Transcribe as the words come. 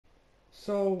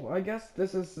So I guess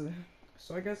this is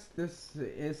so I guess this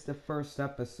is the first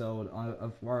episode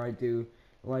of where I do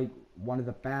like one of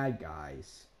the bad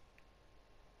guys.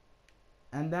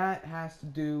 And that has to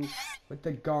do with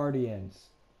the Guardians.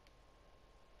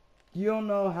 You don't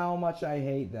know how much I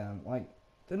hate them.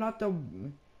 They're not the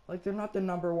they're not the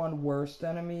number one worst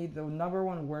enemy. The number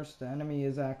one worst enemy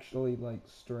is actually like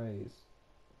strays.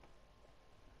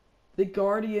 The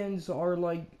Guardians are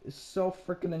like so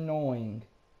freaking annoying.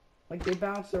 Like they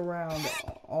bounce around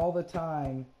all the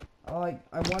time. I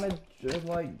want to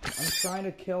I'm trying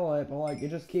to kill it, but like it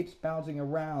just keeps bouncing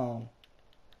around,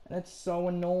 and it's so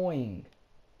annoying.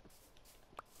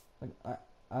 Like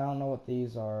I don't know what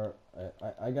these are.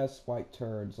 I guess white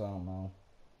turds. I don't know.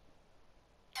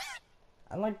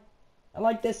 I like I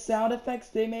like the sound effects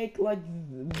they make. Like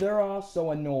they're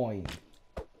also annoying.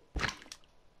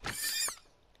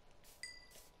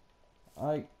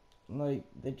 Like like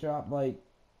they drop like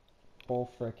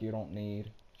bull frick you don't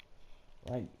need.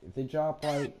 Like, if they drop,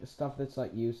 like, stuff that's,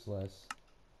 like, useless.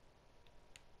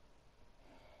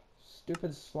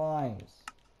 Stupid slimes.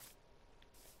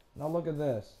 Now look at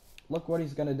this. Look what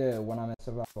he's gonna do when I'm in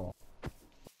survival.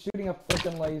 Shooting a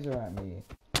freaking laser at me.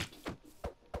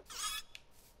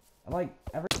 And, like,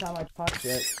 every time I touch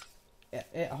it,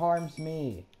 it harms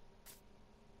me.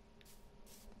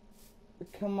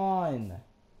 But come on.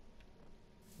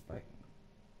 Like,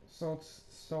 so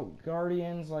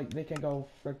Guardians, like, they can go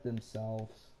frick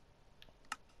themselves.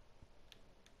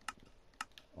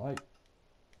 Like,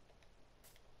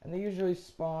 and they usually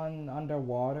spawn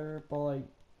underwater, but like,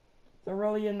 they're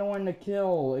really annoying to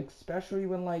kill, especially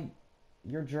when like,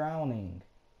 you're drowning.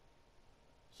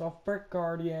 So frick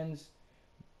Guardians,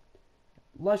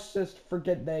 let's just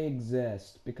forget they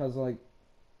exist, because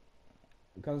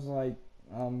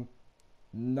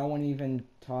no one even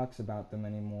talks about them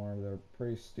anymore. They're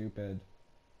pretty stupid.